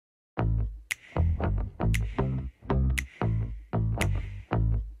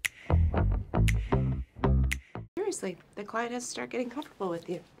Seriously, the client has to start getting comfortable with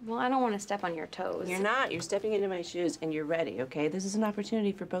you. Well, I don't want to step on your toes. You're not. You're stepping into my shoes and you're ready, okay? This is an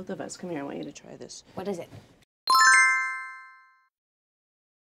opportunity for both of us. Come here, I want you to try this. What is it?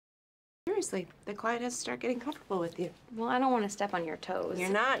 Seriously, the client has to start getting comfortable with you. Well, I don't want to step on your toes. You're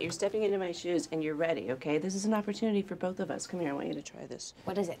not. You're stepping into my shoes and you're ready, okay? This is an opportunity for both of us. Come here, I want you to try this.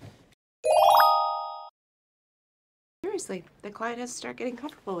 What is it? Seriously, the client has to start getting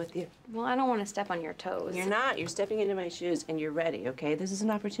comfortable with you. Well, I don't want to step on your toes. You're not. You're stepping into my shoes and you're ready, okay? This is an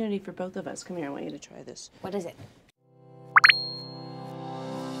opportunity for both of us. Come here, I want you to try this. What is it?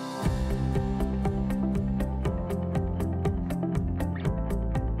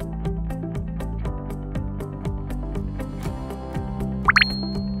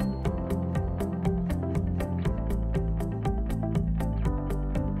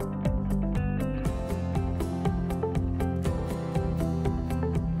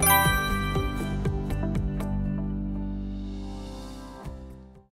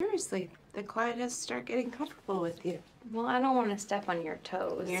 Seriously, the client has to start getting comfortable with you. Well, I don't want to step on your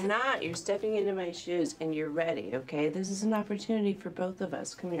toes. You're not. You're stepping into my shoes and you're ready, okay? This is an opportunity for both of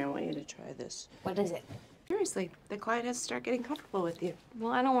us. Come here, I want you to try this. What is it? Seriously, the client has to start getting comfortable with you.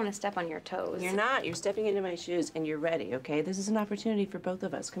 Well, I don't want to step on your toes. You're not. You're stepping into my shoes and you're ready, okay? This is an opportunity for both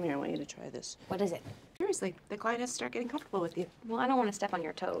of us. Come here, I want you to try this. What is it? Seriously, the client has to start getting comfortable with you. Well, I don't want to step on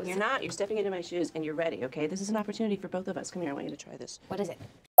your toes. You're not. You're stepping into my shoes and you're ready, okay? This is an opportunity for both of us. Come here, I want you to try this. What is it?